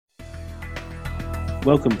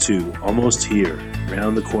Welcome to Almost Here,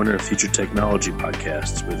 Round the Corner Future Technology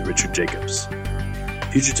Podcasts with Richard Jacobs.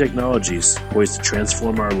 Future technologies poised to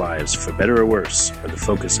transform our lives for better or worse are the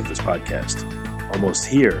focus of this podcast. Almost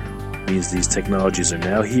here means these technologies are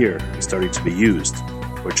now here and starting to be used,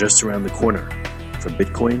 or just around the corner, from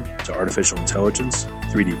Bitcoin to artificial intelligence,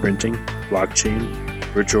 3D printing, blockchain,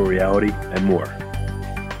 virtual reality, and more.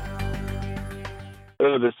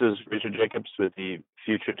 Hello, this is Richard Jacobs with the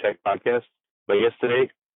Future Tech Podcast. My guest today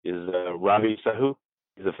is Ravi Sahu.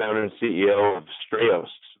 He's the founder and CEO of Strayos,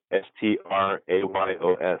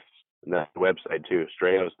 Strayos, and that's the website too,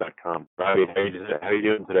 strayos.com. Ravi, how are you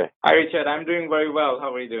doing today? Hi, Richard. I'm doing very well.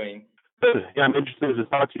 How are you doing? Good. Yeah, I'm interested to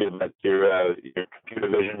talk to you about your computer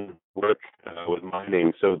vision work with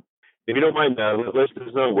mining. So if you don't mind, let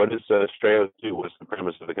us know, what does Strayos do? What's the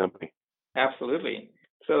premise of the company? Absolutely.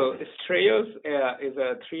 So Strayos is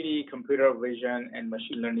a 3D computer vision and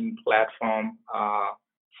machine learning platform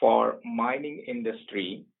for mining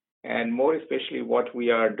industry. And more especially what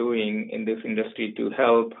we are doing in this industry to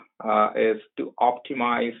help is to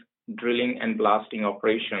optimize drilling and blasting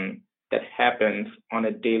operation that happens on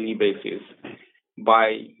a daily basis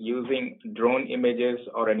by using drone images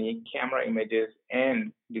or any camera images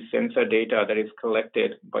and the sensor data that is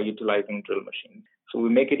collected by utilizing drill machines. So we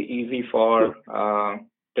make it easy for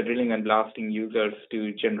the drilling and blasting users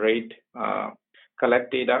to generate,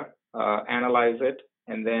 collect data, analyze it,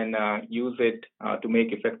 and then use it to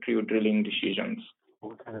make effective drilling decisions.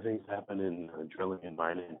 What kind of things happen in drilling and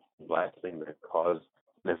mining and blasting that cause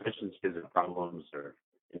inefficiencies or problems, or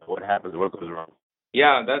what happens, what goes wrong?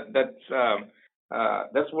 Yeah, that's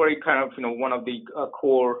very kind of one of the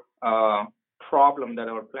core problem that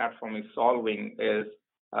our platform is solving is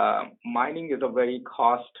mining is a very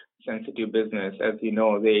cost-sensitive business. As you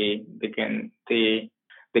know, they can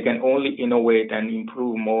only innovate and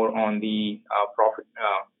improve more on the profit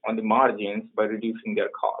on the margins by reducing their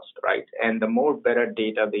cost, right? And the more better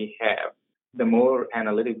data they have, the more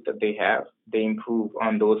analytics that they have, they improve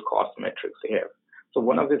on those cost metrics they have. So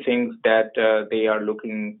one of the things that they are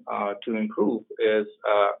looking to improve is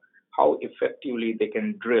how effectively they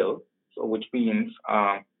can drill. So which means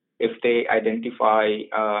if they identify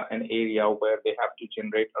an area where they have to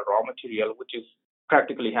generate a raw material, which is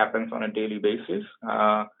practically happens on a daily basis.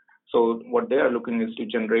 So what they are looking is to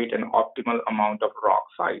generate an optimal amount of rock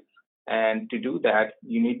size. And to do that,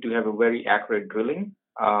 you need to have a very accurate drilling.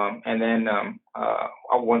 And then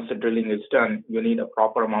once the drilling is done, you need a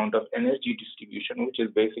proper amount of energy distribution, which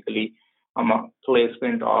is basically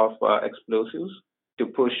placement of explosives to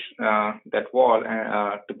push that wall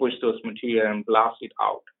and to push those material and blast it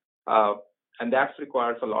out. And that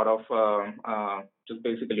requires a lot of just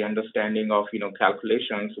basically understanding of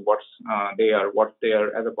calculations, what's there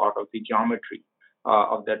as a part of the geometry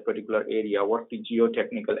of that particular area, what the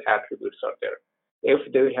geotechnical attributes are there.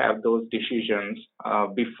 If they have those decisions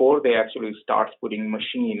before they actually start putting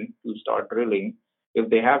machine to start drilling, if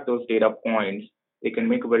they have those data points, they can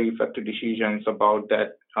make very effective decisions about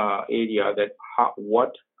that area, that how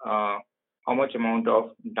much amount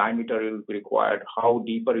of diameter is required, how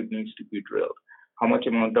deeper it needs to be drilled, how much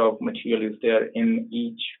amount of material is there in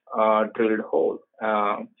each drilled hole,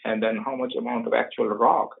 and then how much amount of actual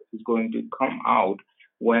rock is going to come out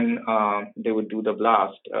when they would do the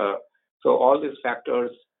blast. So all these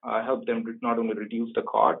factors help them to not only reduce the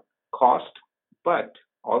cost, but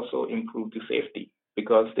also improve the safety,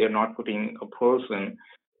 because they're not putting a person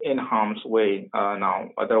in harm's way now.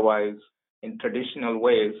 Otherwise, in traditional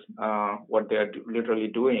ways, what they're literally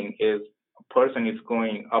doing is a person is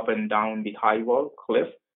going up and down the high wall cliff,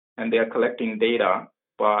 and they're collecting data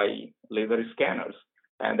by laser scanners.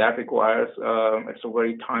 And that requires, it's a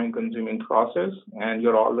very time-consuming process, and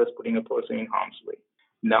you're always putting a person in harm's way.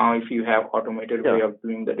 Now, if you have automated way of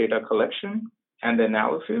doing the data collection and the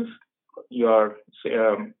analysis, you're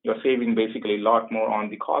saving basically a lot more on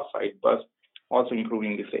the cost side, but also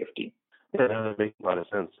improving the safety. Yeah, that makes a lot of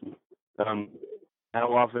sense.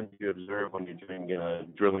 How often do you observe when you're doing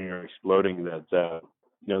drilling or exploding that the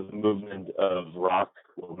movement of rock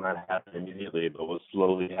will not happen immediately, but will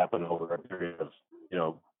slowly happen over a period of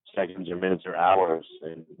seconds or minutes or hours,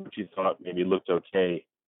 and what you thought maybe looked okay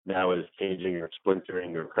now is changing or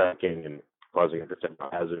splintering or cracking and causing a potential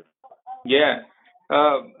hazard? Yeah.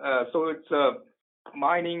 So it's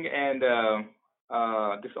mining and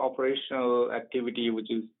this operational activity, which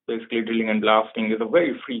is basically drilling and blasting, is a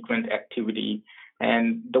very frequent activity.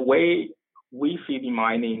 And the way we see the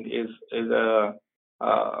mining is a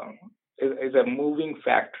moving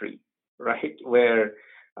factory, right? Where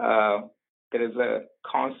there is a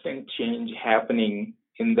constant change happening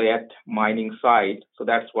in that mining site. So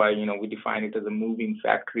that's why we define it as a moving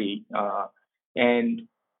factory. And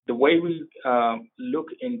the way we look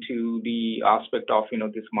into the aspect of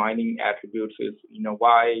this mining attributes is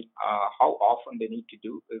why how often they need to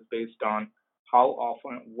do is based on how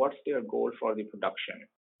often, what's their goal for the production.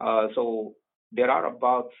 So there are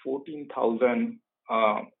about 14,000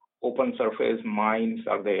 open surface mines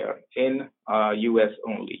are there in US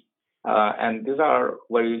only. And these are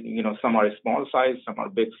very, some are small size, some are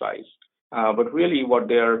big size. But really what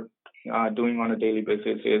they're doing on a daily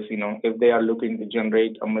basis is, if they are looking to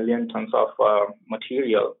generate 1 million tons of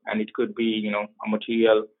material, and it could be, a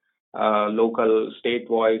material local,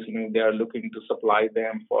 state-wise, they are looking to supply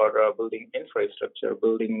them for building infrastructure,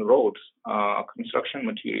 building roads, construction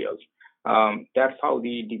materials. That's how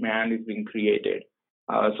the demand is being created.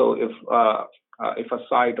 So if a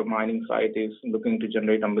site, a mining site, is looking to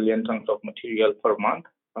generate 1 million tons of material per month,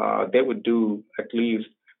 they would do at least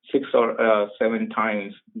 6 or 7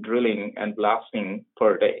 times drilling and blasting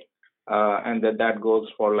per day, and that goes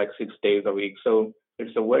for like 6 days a week. So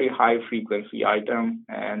it's a very high frequency item,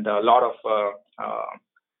 and a lot of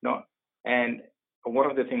and one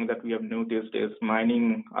of the things that we have noticed is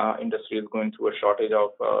mining industry is going through a shortage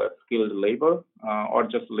of skilled labor or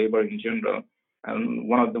just labor in general. And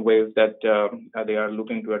one of the ways that they are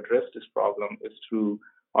looking to address this problem is through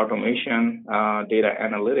automation, data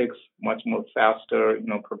analytics, much more faster,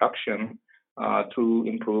 production through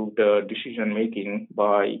improved decision making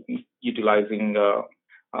by utilizing,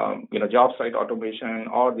 job site automation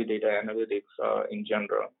or the data analytics in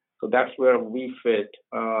general. So that's where we fit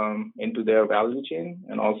into their value chain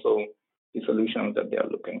and also the solutions that they are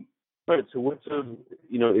looking. Right. So what's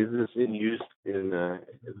is this in use in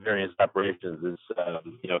various operations? This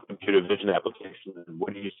computer vision applications.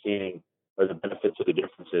 What are you seeing are the benefits or the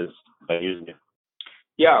differences by using it?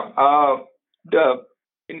 Yeah.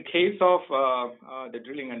 In case of the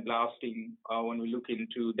drilling and blasting, when we look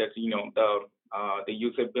into that, the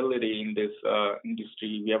usability in this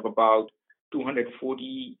industry, we have about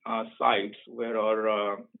 240 sites where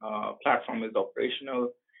our platform is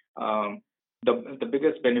operational. The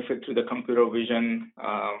biggest benefit to the computer vision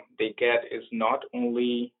they get is not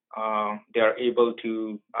only they are able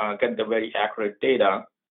to get the very accurate data,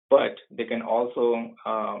 but they can also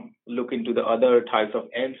look into the other types of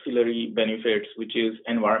ancillary benefits, which is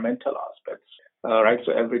environmental aspects. Right.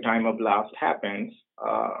 So every time a blast happens,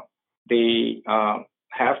 they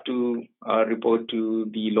have to report to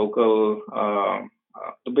the local.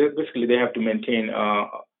 Basically, they have to maintain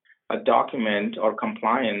a document or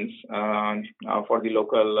compliance for the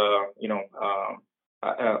local,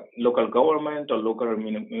 local government or local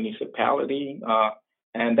municipality.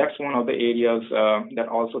 And that's one of the areas that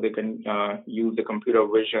also they can use the computer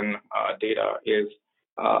vision data is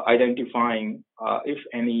identifying if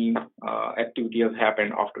any activity has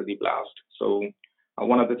happened after the blast. So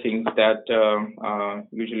one of the things that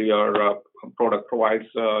usually our product provides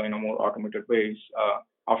in a more automated ways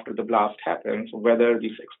after the blast happens, whether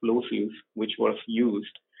these explosives which was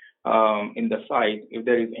used in the site, if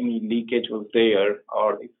there is any leakage was there,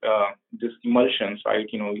 or if this emulsion, right,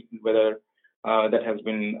 whether that has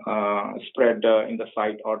been spread in the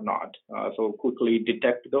site or not. So quickly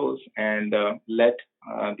detect those and let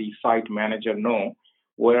the site manager know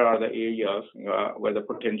where are the areas where the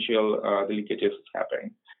potential the leakages is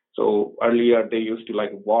happening. So earlier they used to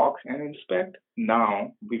walk and inspect.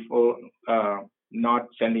 Now, before not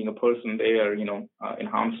sending a person there, in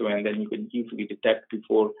harm's way, and then you can easily detect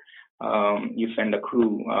before you send a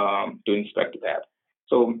crew to inspect that.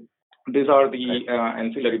 So these are the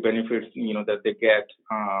ancillary benefits, that they get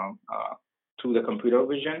through the computer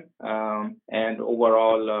vision, and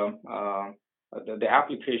overall, the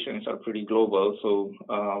applications are pretty global. So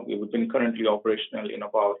we've been currently operational in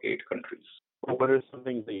about 8 countries. Well, what are some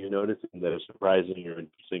things that you're noticing that are surprising or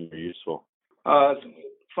interesting or useful?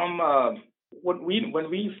 When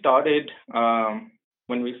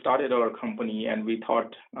we started our company, and we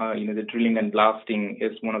thought, the drilling and blasting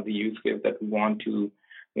is one of the use cases that we want to,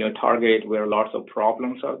 target where lots of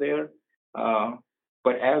problems are there.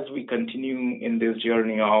 But as we continue in this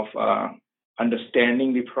journey of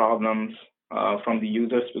understanding the problems from the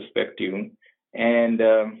user's perspective, and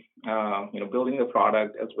building the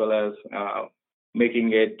product as well as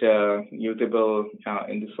making it usable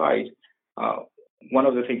in the site, one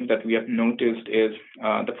of the things that we have noticed is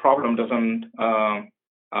the problem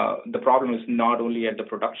is not only at the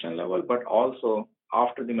production level, but also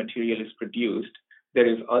after the material is produced, there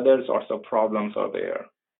is other sorts of problems are there.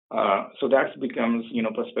 So that becomes,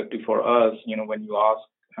 perspective for us, when you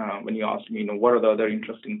ask me, what are the other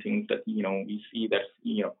interesting things that, we see that,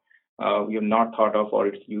 we have not thought of or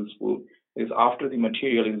it's useful is after the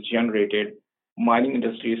material is generated, mining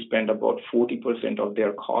industry spend about 40% of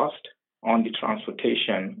their cost on the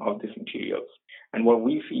transportation of these materials. And what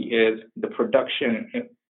we see is the production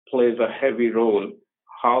plays a heavy role.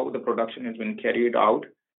 How the production has been carried out,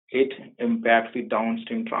 it impacts the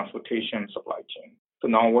downstream transportation supply chain. So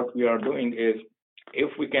now what we are doing is, if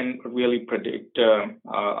we can really predict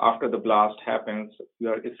after the blast happens, you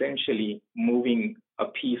are essentially moving a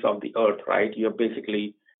piece of the earth, right? You have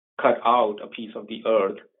basically cut out a piece of the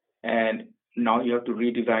earth, and now you have to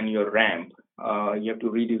redesign your ramp. You have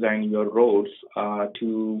to redesign your roads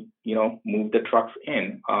to, move the trucks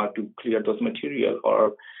in to clear those material,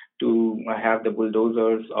 or to have the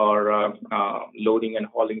bulldozers or loading and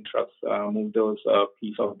hauling trucks move those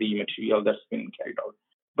piece of the material that's been carried out.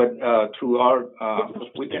 But through our,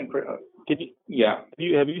 we can. Have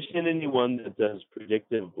you seen anyone that does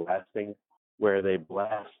predictive blasting, where they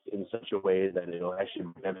blast in such a way that it'll actually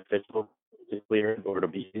be beneficial to clear it, or it'll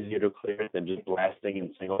be easier to clear it than just blasting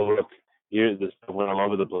and saying, "Oh, look, here's this went all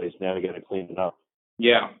over the place. Now we got to clean it up."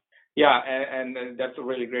 Yeah, and that's a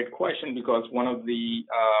really great question, because one of the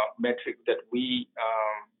metrics that we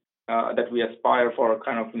aspire for,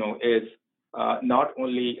 is not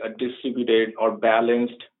only a distributed or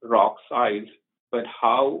balanced rock size, but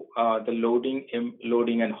how the loading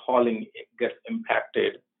and hauling gets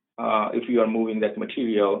impacted if you are moving that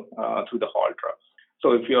material through the haul trucks.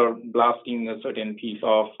 So if you're blasting a certain piece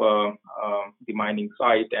of the mining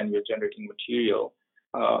site and you're generating material,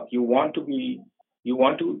 you want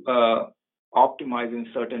to optimize in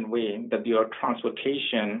certain way that your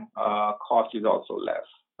transportation cost is also less.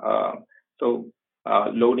 So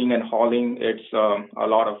loading and hauling, it's a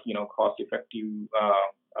lot of cost effective,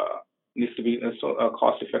 needs to be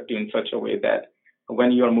cost effective in such a way that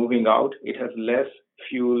when you are moving out, it has less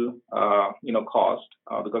fuel cost,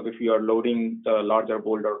 because if you are loading the larger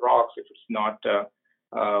boulder rocks, if it's not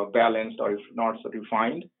balanced or if not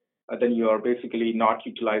refined, then you are basically not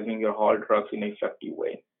utilizing your haul trucks in an effective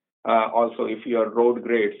way. Also, if your road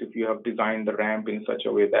grades, if you have designed the ramp in such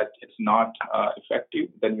a way that it's not effective,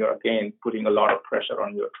 then you're again putting a lot of pressure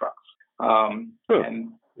on your trucks.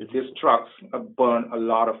 And these trucks burn a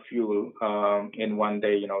lot of fuel in one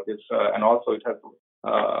day. And also it has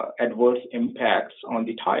adverse impacts on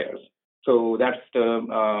the tires. So that's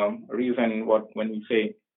the reason when we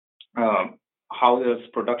say how this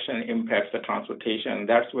production impacts the transportation,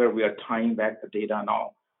 that's where we are tying back the data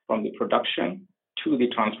now from the production to the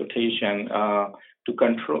transportation to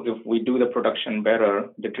control. If we do the production better,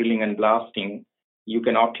 the drilling and blasting, you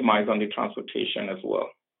can optimize on the transportation as well.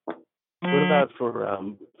 What about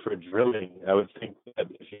for drilling? I would think that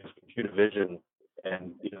if you have computer vision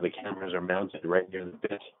and the cameras are mounted right near the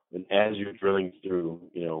bit, and as you're drilling through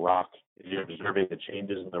rock, if you're observing the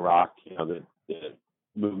changes in the rock, the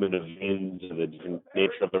movement of veins and the different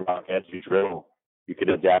nature of the rock as you drill, you could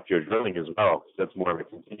adapt your drilling as well, because that's more of a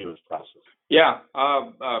continuous process. Yeah,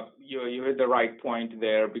 you hit the right point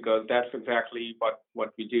there, because that's exactly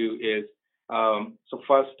what we do is, so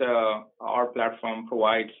first, our platform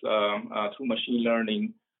provides through machine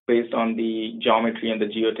learning, based on the geometry and the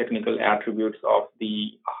geotechnical attributes of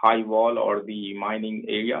the high wall or the mining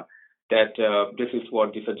area, that this is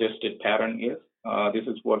what the suggested pattern is. This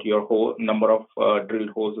is what your whole number of drilled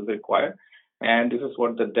holes is required. And this is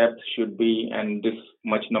what the depth should be, and this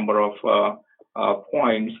much number of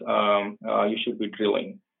points you should be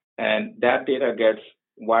drilling. And that data gets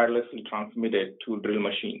wirelessly transmitted to drill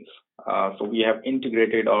machines. So we have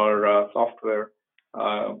integrated our software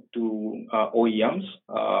to OEMs,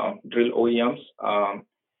 drill OEMs,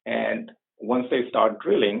 and once they start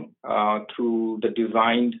drilling, through the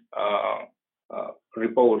designed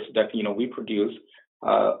reports that we produce,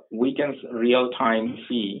 we can real time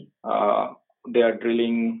see they are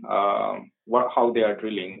drilling, how they are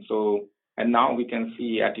drilling. So, and now we can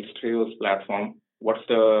see at Istreo's platform what's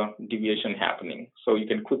the deviation happening. So you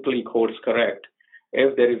can quickly course correct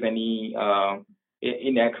if there is any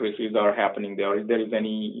inaccuracies are happening there, if there is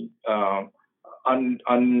any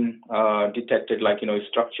undetected,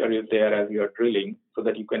 structure is there as you are drilling, so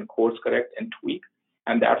that you can course correct and tweak.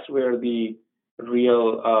 And that's where the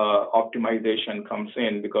real optimization comes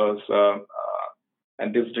in, because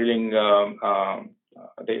and this drilling,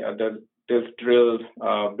 this drilled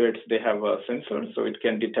bits, they have a sensor, so it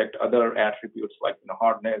can detect other attributes like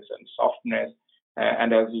hardness and softness.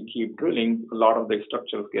 And as you keep drilling, a lot of the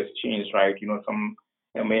structures gets changed, right? Some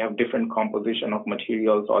may have different composition of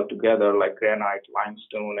materials altogether, like granite,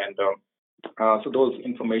 limestone, and so those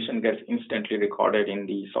information gets instantly recorded in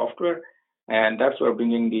the software. And that's where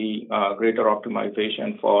bringing the greater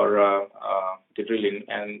optimization for the drilling.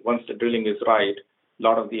 And once the drilling is right, a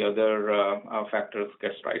lot of the other factors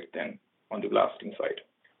gets right then on the blasting side.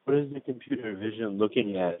 What is the computer vision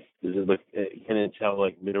looking at? Does it look? Can it tell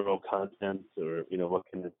like mineral content, or what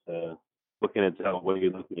can it? What can it tell? What are you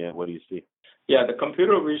looking at? What do you see? Yeah, the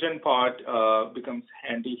computer vision part becomes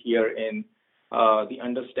handy here in the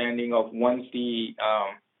understanding of once the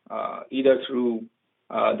either through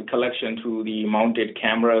the collection through the mounted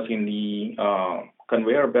cameras in the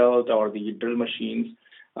conveyor belt or the drill machines,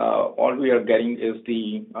 all we are getting is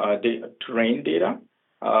the terrain data.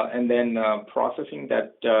 And then processing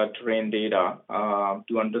that terrain data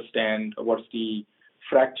to understand what's the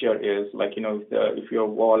fracture is, like, if your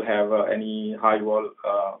wall have any high wall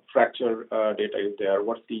fracture data is there,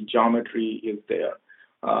 what's the geometry is there.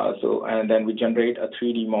 And then we generate a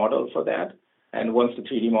 3D model for that. And once the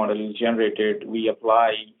 3D model is generated, we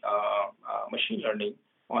apply machine learning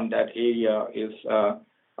on that area is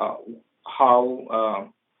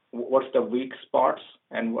what's the weak spots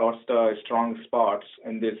and what's the strong spots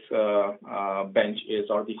in this bench is,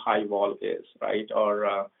 or the high wall is, right?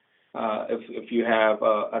 Or if you have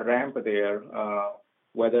a ramp there,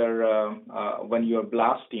 whether when you're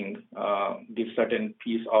blasting this certain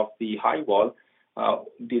piece of the high wall,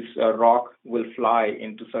 this rock will fly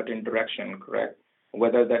into certain direction, correct?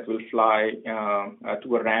 Whether that will fly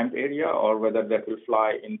to a ramp area or whether that will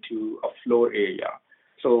fly into a floor area.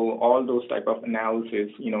 So all those type of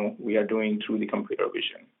analysis, we are doing through the computer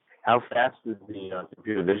vision. How fast is the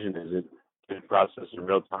computer vision? Can it process in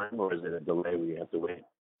real time, or is it a delay where you have to wait?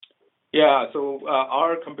 Yeah, so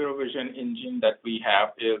our computer vision engine that we have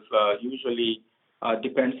is usually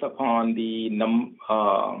depends upon the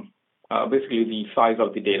basically the size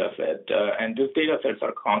of the data set. And these data sets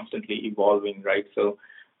are constantly evolving, right? So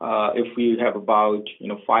if we have about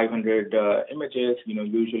 500 images,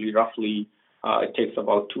 usually roughly it takes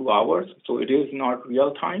about 2 hours. So it is not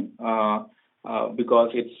real time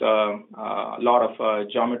because it's a lot of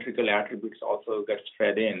geometrical attributes also gets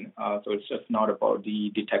fed in. So it's just not about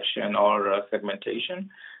the detection or segmentation.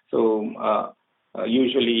 So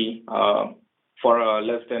usually for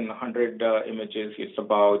less than 100 images, it's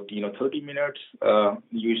about 30 minutes. The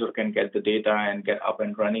user can get the data and get up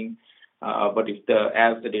and running. But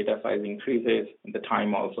as the data size increases, the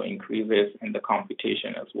time also increases and the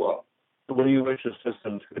computation as well. What do you wish the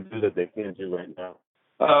systems could do that they can't do right now?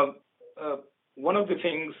 One of the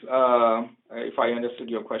things, if I understood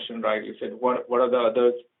your question right, you said what are the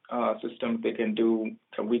other systems they can do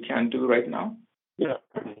that we can't do right now? Yeah,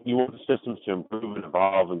 you want the systems to improve and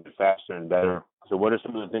evolve and be faster and better. So what are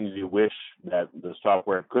some of the things you wish that the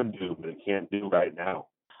software could do but it can't do right now?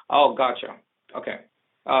 Oh, gotcha. Okay.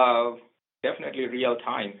 Definitely real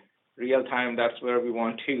time. Real time, that's where we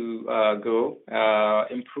want to go.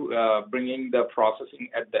 Improve, bringing the processing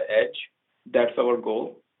at the edge. That's our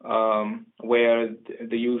goal, where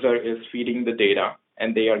the user is feeding the data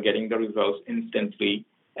and they are getting the results instantly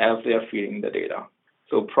as they are feeding the data.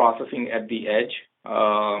 So processing at the edge,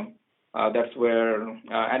 that's where,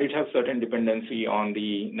 and it has certain dependency on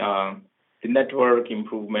the network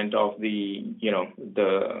improvement of the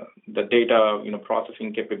data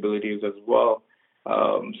processing capabilities as well.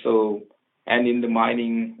 And in the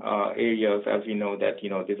mining areas, as we know that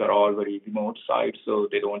these are all very remote sites, so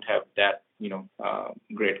they don't have that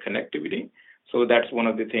great connectivity. So that's one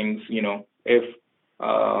of the things. If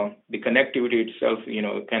the connectivity itself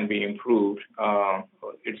can be improved,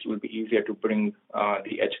 it will be easier to bring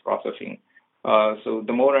the edge processing. So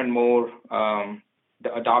the more and more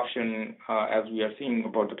the adoption, as we are seeing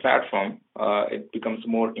about the platform, it becomes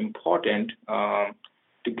more important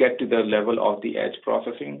to get to the level of the edge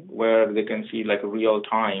processing where they can see like real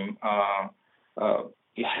time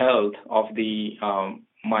health of the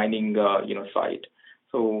mining site.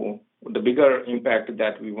 So the bigger impact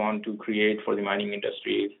that we want to create for the mining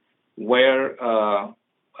industry is where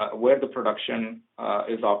the production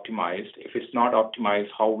is optimized. If it's not optimized,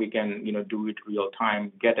 how we can do it real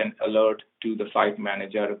time, get an alert to the site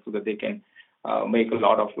manager so that they can make a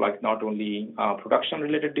lot of not only production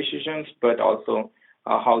related decisions, but also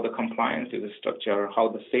how the compliance is structured, how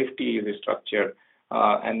the safety is structured,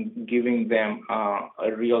 and giving them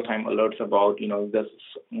real-time alerts about, this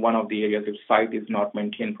one of the areas if site is not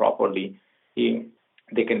maintained properly,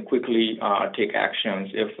 they can quickly take actions.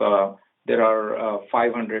 If there are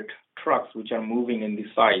 500 trucks which are moving in the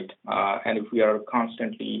site, and if we are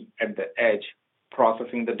constantly at the edge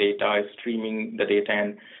processing the data, streaming the data,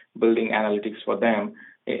 and building analytics for them,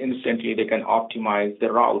 instantly they can optimize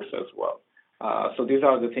the routes as well. So these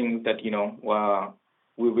are the things that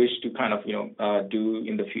we wish to kind of do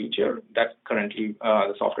in the future that currently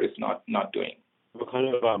the software is not doing. What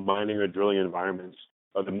kind of mining or drilling environments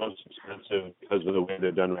are the most expensive because of the way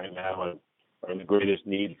they're done right now, and are the greatest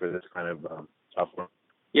need for this kind of software?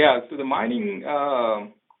 Yeah, so the mining,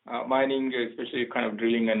 especially kind of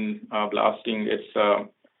drilling and blasting, it's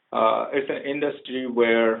an industry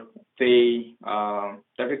where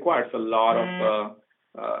that requires a lot of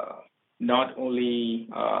not only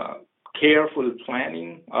careful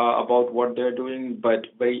planning about what they're doing, but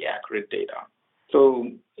very accurate data. So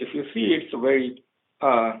if you see, it's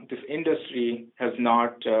this industry has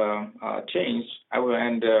not changed,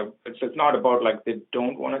 and it's not about like they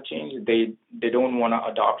don't want to change. They don't want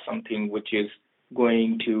to adopt something which is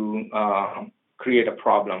going to create a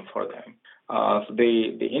problem for them. So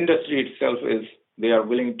the industry itself they are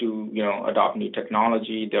willing to adopt new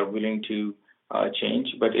technology. They're willing to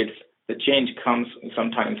change, but the change comes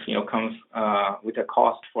sometimes with a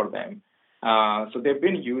cost for them. So they've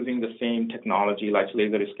been using the same technology like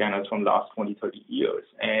laser scanners from the last 20, 30 years,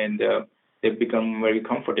 and they've become very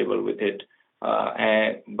comfortable with it.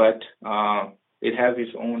 But it has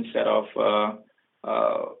its own set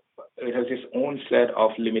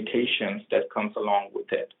of limitations that comes along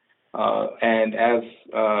with it. And as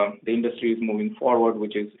the industry is moving forward,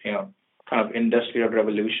 which is kind of industrial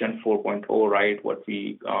revolution 4.0, right? What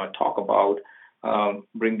we talk about,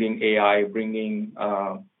 bringing AI, bringing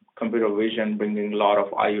computer vision, bringing a lot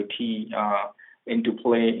of IoT into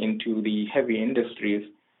play into the heavy industries.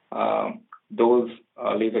 Those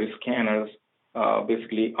laser scanners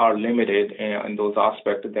basically are limited in those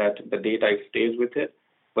aspects that the data stays with it,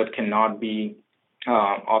 but cannot be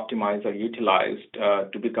optimized or utilized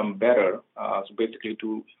to become better. So basically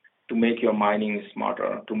to make your mining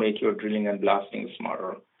smarter, to make your drilling and blasting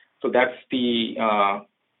smarter. So that's the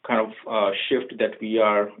kind of shift that we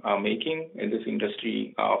are making in this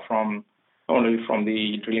industry from not only from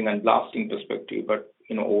the drilling and blasting perspective, but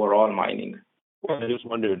overall mining. Well, I just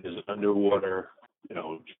wondered, is underwater,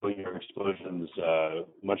 drilling or explosions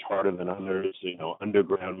much harder than others?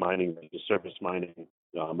 Underground mining versus surface mining.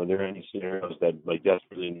 Are there any scenarios that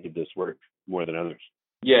desperately need this work more than others?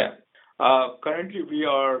 Yeah. Currently, we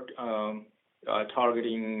are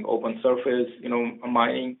targeting open surface,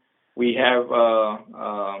 mining. We are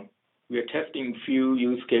testing few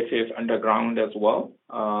use cases underground as well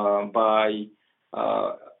by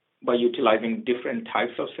utilizing different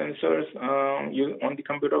types of sensors on the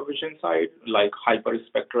computer vision side, like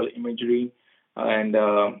hyperspectral imagery and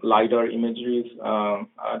LiDAR imagery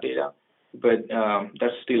data. But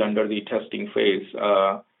that's still under the testing phase.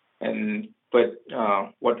 But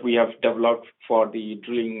what we have developed for the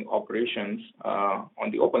drilling operations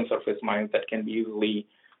on the open surface mines that can be easily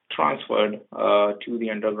transferred to the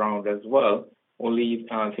underground as well. Only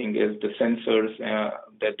thing is the sensors,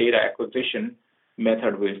 the data acquisition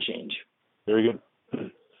method will change. Very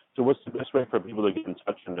good. So what's the best way for people to get in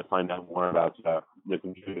touch and to find out more about the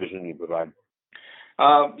computer vision you provide?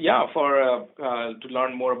 To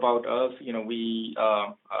learn more about us, we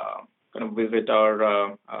kind of visit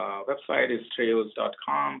our website, is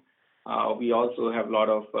Straeos.com. We also have a lot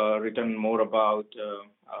of written more about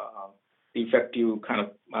the effective kind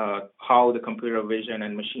of how the computer vision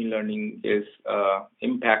and machine learning is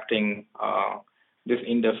impacting this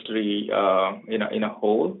industry in a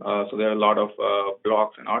whole. So there are a lot of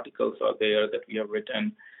blogs and articles out there that we have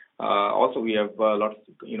written. Also, we have lots,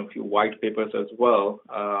 few white papers as well,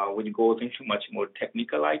 which goes into much more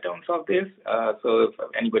technical items of this. So if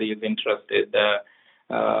anybody is interested,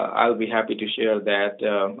 I'll be happy to share that,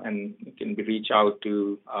 and you can reach out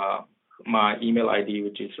to my email ID,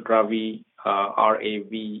 which is Ravi,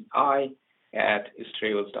 Ravi,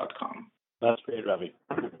 @Straeos.com. That's great, Ravi.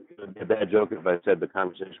 It'd be a bad joke if I said the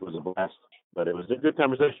conversation was a blast, but it was a good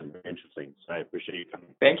conversation, very interesting. So I appreciate you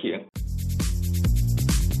coming. Thank you.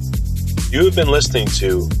 You have been listening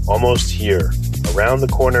to Almost Here, Around the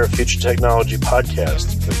Corner Future Technology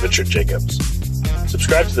podcast with Richard Jacobs.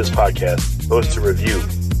 Subscribe to this podcast, post a review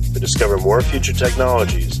to discover more future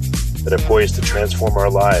technologies that are poised to transform our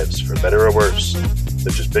lives for better or worse,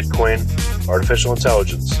 such as Bitcoin, artificial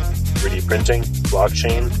intelligence, 3D printing,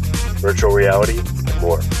 blockchain, virtual reality, and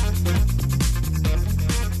more.